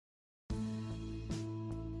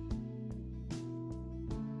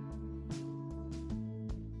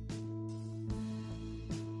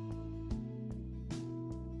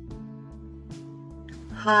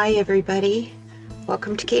Hi everybody,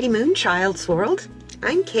 welcome to kdmoonchild's world.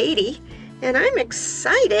 I'm Katie and I'm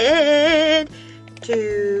excited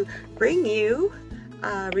to bring you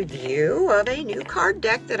a review of a new card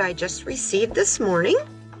deck that I just received this morning.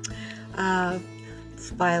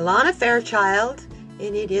 It's by Lana Fairchild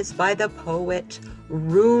and it is by the poet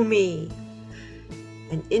Rumi.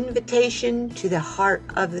 An invitation to the heart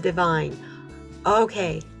of the divine.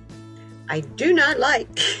 Okay, I do not like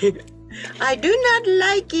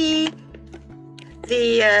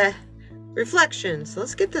the reflection. So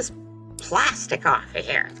let's get this plastic off of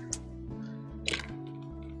here.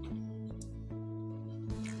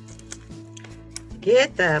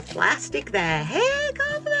 Get the plastic the heck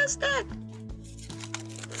off of this deck.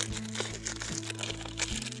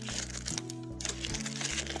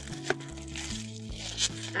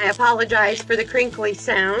 I apologize for the crinkly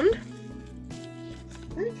sound.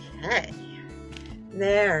 Okay.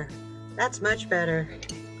 There. That's much better.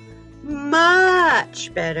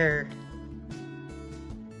 Much better.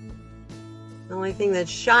 The only thing that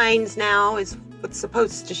shines now is what's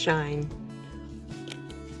supposed to shine.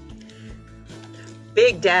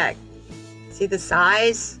 Big deck. See the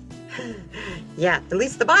size? Yeah, at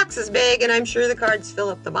least the box is big, and I'm sure the cards fill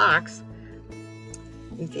up the box.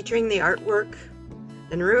 And featuring the artwork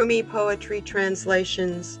and Rumi poetry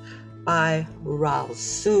translations by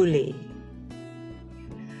Rasuli.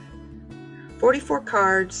 44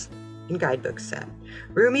 cards in guidebook set.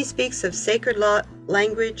 Rumi speaks of sacred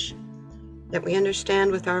language that we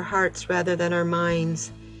understand with our hearts rather than our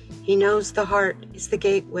minds. He knows the heart is the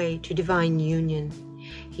gateway to divine union.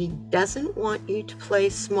 He doesn't want you to play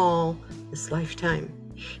small this lifetime.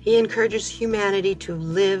 He encourages humanity to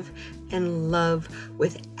live and love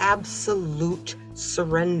with absolute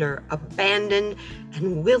surrender, abandon,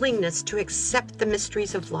 and willingness to accept the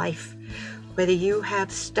mysteries of life. Whether you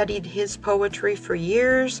have studied his poetry for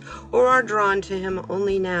years or are drawn to him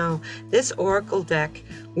only now, this oracle deck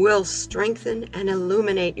will strengthen and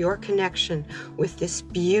illuminate your connection with this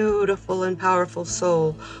beautiful and powerful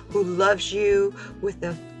soul who loves you with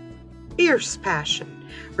a fierce passion.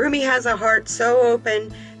 Rumi has a heart so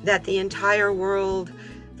open that the entire world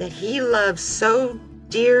that he loves so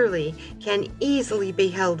dearly can easily be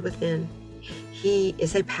held within. He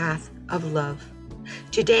is a path of love.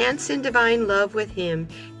 To dance in divine love with him,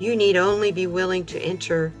 you need only be willing to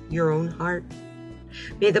enter your own heart.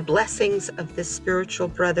 May the blessings of this spiritual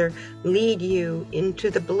brother lead you into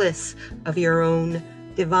the bliss of your own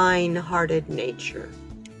divine-hearted nature.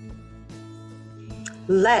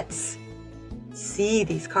 Let's see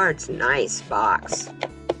these cards. Nice box.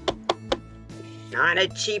 Not a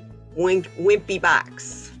cheap wimpy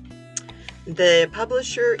box. The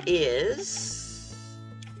publisher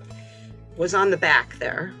was on the back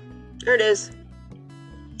there. There it is.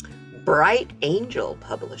 Bright Angel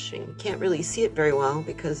Publishing. Can't really see it very well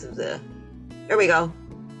because of there we go.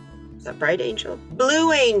 Is that Bright Angel?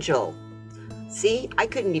 Blue Angel. See, I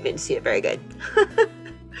couldn't even see it very good.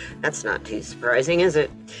 That's not too surprising, is it?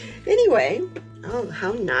 Anyway, oh,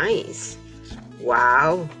 how nice.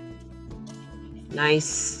 Wow.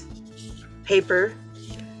 Nice paper.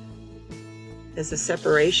 There's a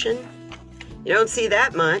separation. You don't see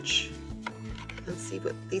that much. Let's see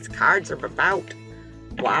what these cards are about.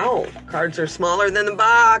 Wow, cards are smaller than the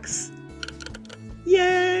box.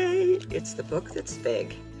 Yay! It's the book that's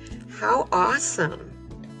big. How awesome.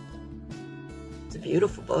 It's a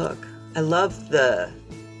beautiful book. I love the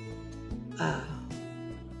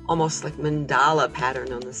almost like mandala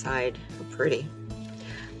pattern on the side. How pretty.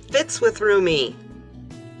 Fits with Rumi.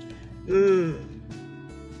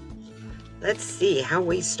 Let's see how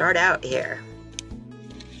we start out here.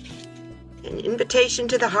 An invitation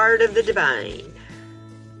to the heart of the divine.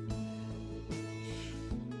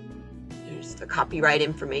 There's the copyright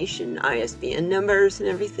information, ISBN numbers and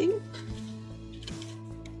everything.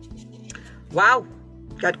 Wow,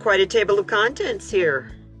 got quite a table of contents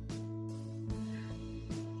here.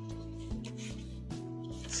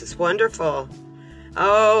 This is wonderful.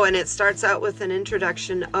 Oh, and it starts out with an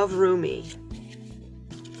introduction of Rumi.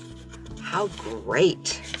 How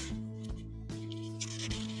great.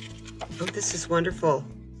 Oh, this is wonderful.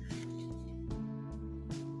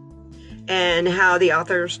 And how the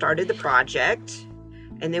author started the project.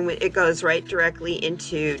 And then it goes right directly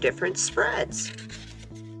into different spreads.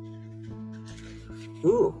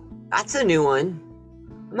 Ooh, that's a new one.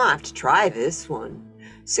 I'm gonna have to try this one.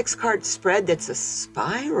 6-card spread that's a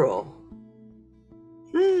spiral.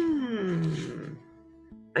 I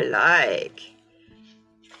like.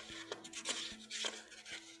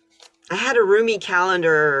 I had a Rumi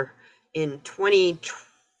calendar in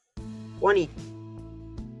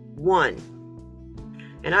 2021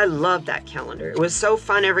 And I love that calendar. It was so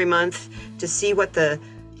fun every month to see what the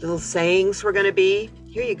little sayings were going to be.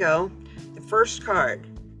 Here you go. The first card.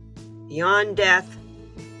 Beyond death,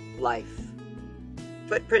 life.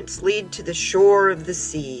 Footprints lead to the shore of the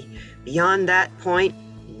sea. Beyond that point,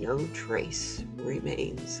 no trace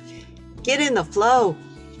remains. Get in the flow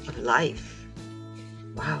of life.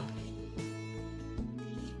 Wow.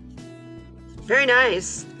 Very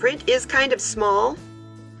nice. Print is kind of small,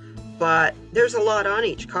 but there's a lot on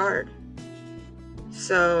each card.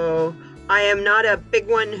 So I am not a big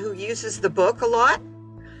one who uses the book a lot,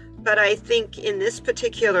 but I think in this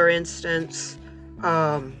particular instance,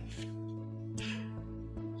 I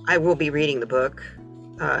will be reading the book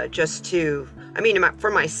just to,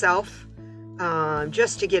 for myself,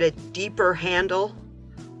 just to get a deeper handle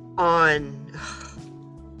on,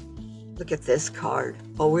 look at this card.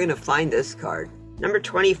 Oh, we're going to find this card. Number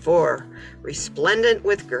 24, Resplendent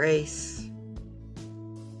with Grace.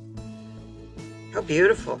 How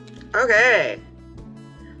beautiful. Okay.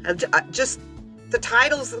 Just the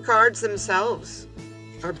titles of the cards themselves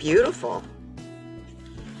are beautiful.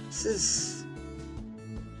 See,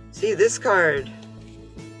 this card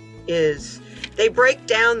they break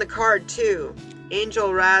down the card too. Angel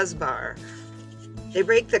Rasbar. They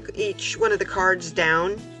break each one of the cards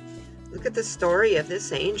down. Look at the story of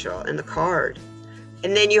this angel and the card.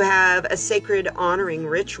 And then you have a sacred honoring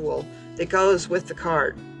ritual that goes with the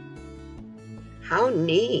card. How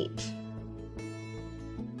neat.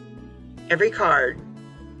 Every card.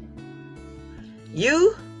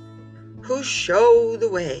 You who show the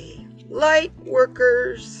way. Light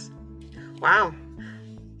workers. Wow.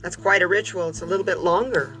 That's quite a ritual. It's a little bit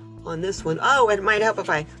longer on this one. Oh, it might help if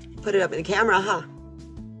I put it up in the camera, huh?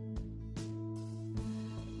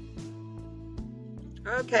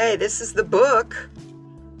 Okay, this is the book.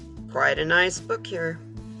 Quite a nice book here.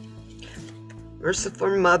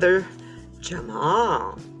 Merciful Mother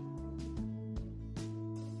Jamal.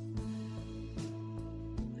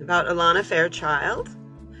 About Alana Fairchild.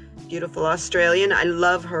 Beautiful Australian. I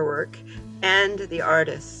love her work. And the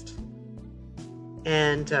artist.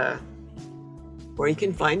 And where you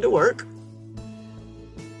can find the work.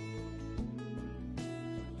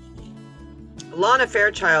 Alana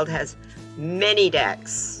Fairchild has many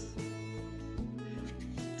decks.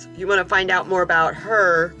 So if you want to find out more about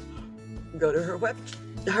her, go to her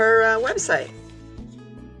website.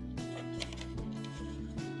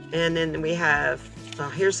 And then we have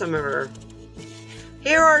here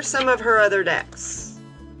are some of her other decks.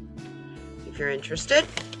 If you're interested,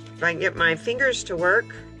 if I can get my fingers to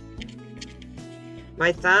work.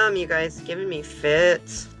 My thumb, you guys, giving me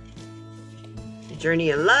fits. Journey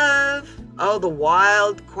of Love. Oh, the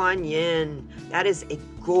Wild Kuan Yin. That is a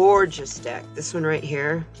gorgeous deck. This one right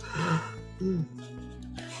here.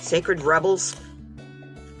 Sacred Rebels.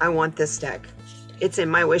 I want this deck. It's in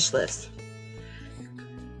my wish list.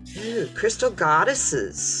 Ooh, Crystal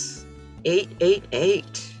Goddesses.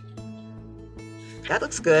 888. That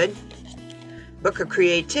looks good. Book of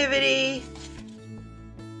Creativity.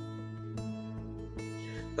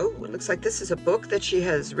 Oh, it looks like this is a book that she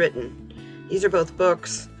has written. These are both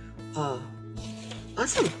books.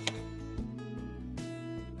 Awesome.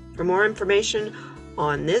 For more information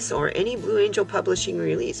on this or any Blue Angel Publishing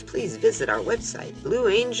release, please visit our website,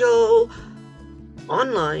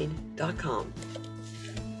 blueangelonline.com.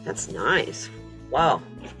 That's nice. Wow.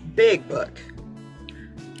 Big book.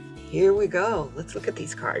 Here we go. Let's look at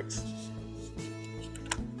these cards.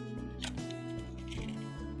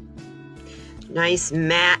 Nice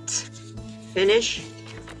matte finish.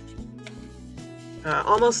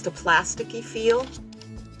 Almost a plasticky feel.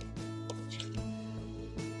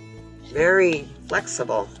 Very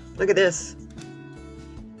flexible. Look at this.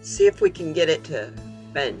 See if we can get it to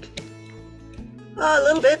bend. Oh, a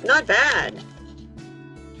little bit, not bad.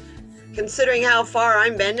 Considering how far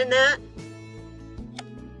I'm bending that,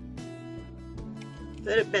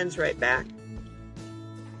 but it bends right back.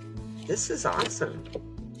 This is awesome.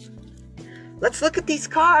 Let's look at these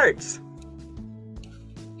cards.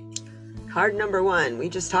 Card number 1, we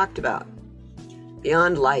just talked about.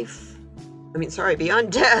 Beyond life.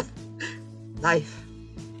 Beyond death. Life.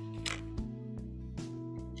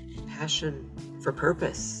 Passion for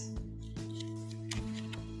purpose.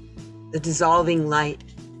 The dissolving light.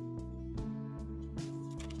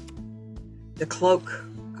 The cloak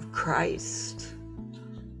of Christ.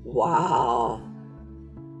 Wow.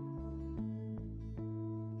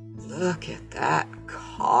 Look at that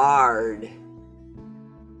card.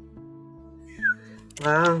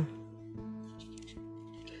 Wow.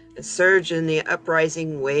 A surge in the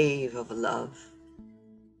uprising wave of love.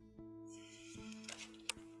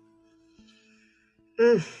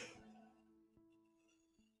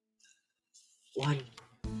 One.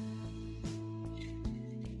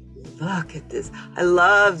 Look at this. I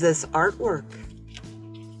love this artwork.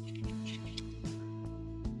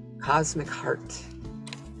 Cosmic heart.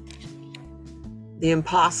 The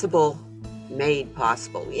impossible made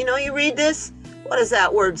possible. You know, you read this, what does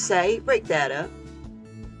that word say? Break that up.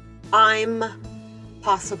 I'm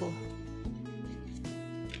possible.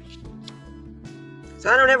 So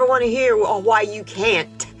I don't ever want to hear why you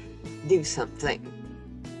can't do something.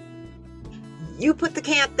 You put the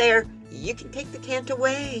can't there, you can take the can't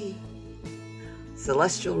away.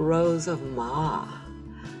 Celestial Rose of Ma.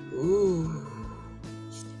 Ooh.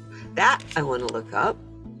 That I want to look up.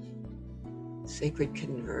 Sacred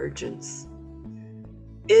Convergence.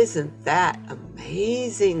 Isn't that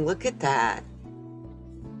amazing? Look at that.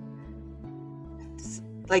 It's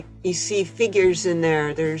like you see figures in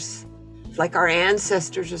there. There's like our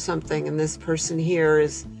ancestors or something, and this person here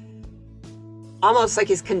is almost like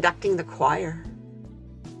he's conducting the choir.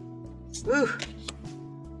 Ooh.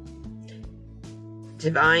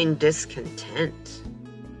 Divine discontent.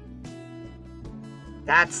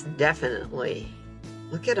 That's definitely,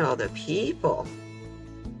 look at all the people.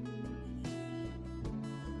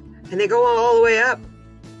 And they go all the way up.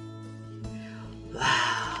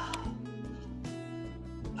 Wow.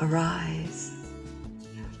 Arise.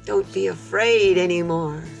 Don't be afraid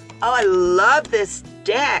anymore. Oh, I love this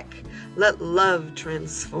deck. Let love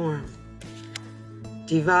transform.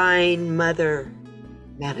 Divine Mother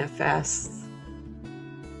manifests.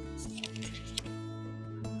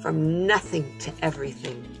 From nothing to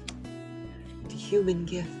everything. The human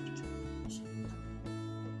gift.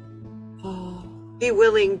 Oh, be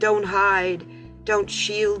willing, don't hide, don't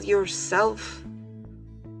shield yourself.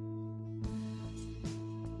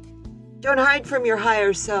 Don't hide from your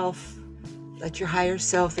higher self. Let your higher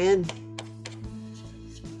self in.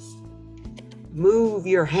 Move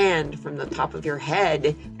your hand from the top of your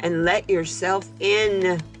head and let yourself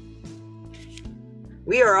in.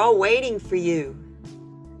 We are all waiting for you.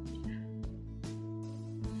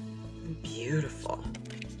 Beautiful.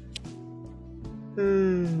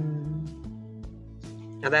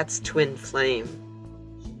 Now that's twin flame.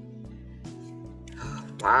 Oh,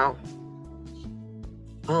 wow.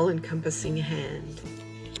 All-encompassing hand.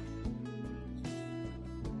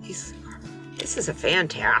 This is a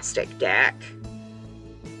fantastic deck.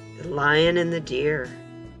 The lion and the deer.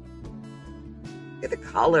 Look at the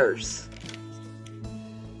colors.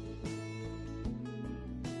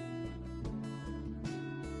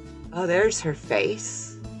 Oh, there's her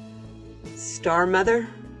face. Star Mother.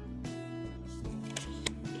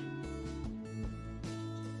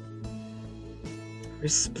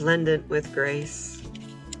 Resplendent with grace.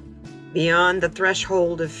 Beyond the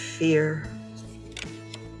threshold of fear.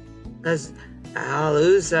 As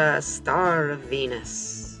Alusa, star of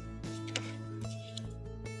Venus.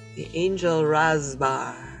 The angel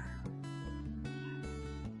Rasbar.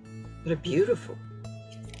 What a beautiful.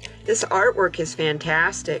 This artwork is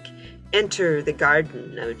fantastic. Enter the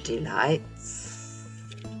garden of delights.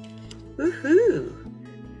 Woohoo!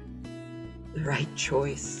 The right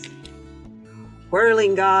choice.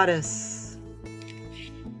 Whirling goddess.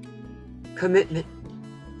 Commitment.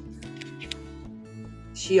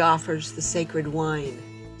 She offers the sacred wine,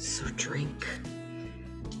 so drink.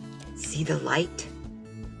 See the light?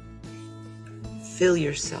 Fill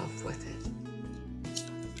yourself with it.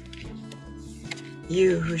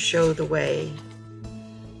 You who show the way.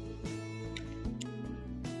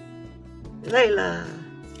 Layla.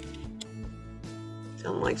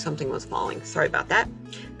 Sounded like something was falling. Sorry about that.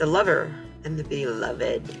 The lover and the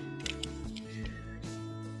beloved.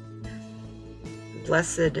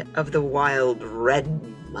 Blessed of the wild red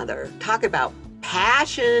mother. Talk about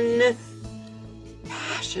passion.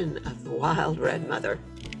 Passion of the wild red mother.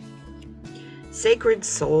 Sacred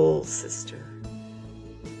soul sister.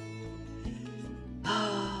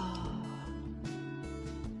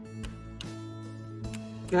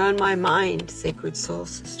 You're on my mind, sacred soul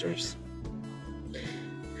sisters.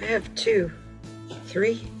 I have 2,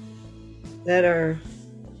 3 that are,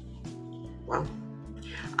 well,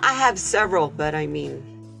 I have several, but I mean,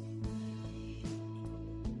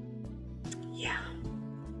 yeah.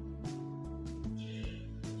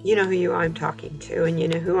 You know who I'm talking to, and you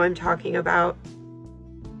know who I'm talking about.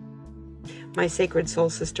 My sacred soul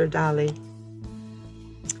sister, Dali.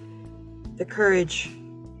 The courage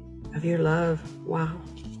of your love. Wow.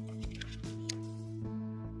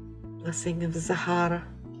 Blessing of Zahara.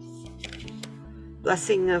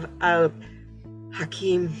 Blessing of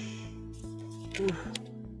Al-Hakim.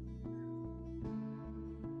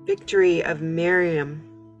 Victory of Miriam.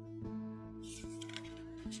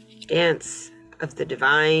 Dance of the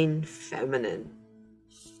Divine Feminine.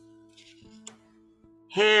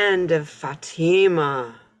 Hand of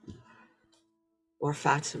Fatima, or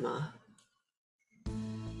Fatima.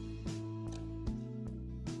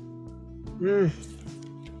 And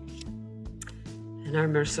our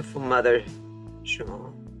merciful mother, Shaw.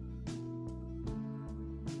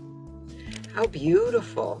 How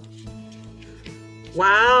beautiful.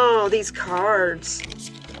 Wow, these cards.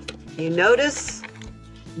 You notice?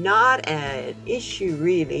 Not an issue,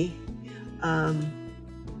 really.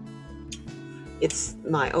 It's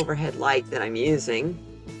my overhead light that I'm using.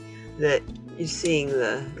 That you're seeing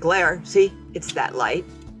the glare. See, it's that light.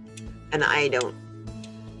 And I don't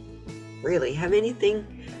really have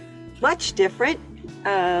anything much different.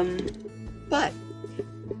 But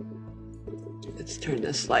let's turn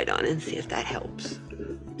this light on and see if that helps.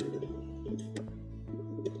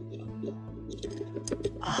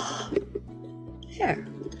 Oh, there.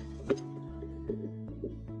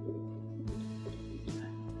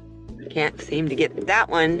 Can't seem to get that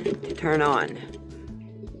one to turn on.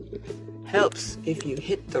 Helps if you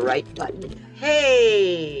hit the right button.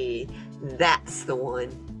 Hey, that's the one.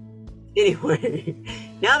 Anyway,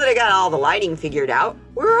 now that I got all the lighting figured out,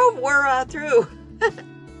 we're through.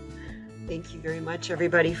 Thank you very much,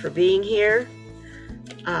 everybody, for being here.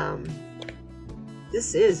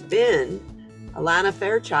 This has been Alana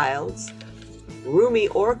Fairchild's Rumi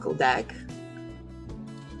Oracle deck.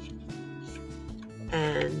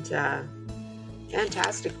 And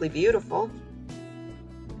fantastically beautiful.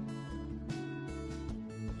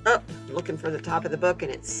 Oh, I'm looking for the top of the book,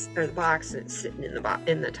 and the box, and it's sitting in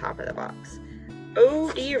the top of the box.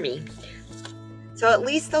 Oh dear me. So at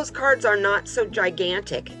least those cards are not so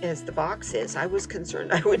gigantic as the box is. I was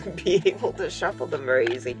concerned I wouldn't be able to shuffle them very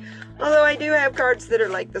easy. Although I do have cards that are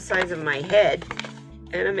like the size of my head,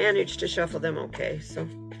 and I managed to shuffle them okay. So,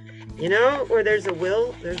 you know, where there's a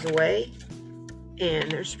will, there's a way.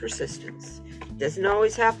 And there's persistence. Doesn't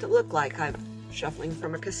always have to look like I'm shuffling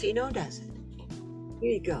from a casino, does it?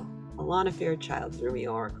 Here you go. Alana Fairchild's Rumi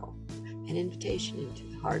Oracle. An invitation into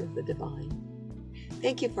the heart of the divine.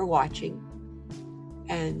 Thank you for watching.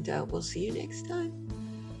 And we'll see you next time.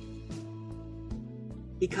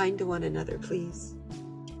 Be kind to one another, please.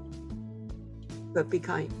 But be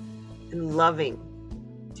kind and loving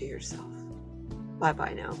to yourself.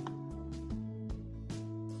 Bye-bye now.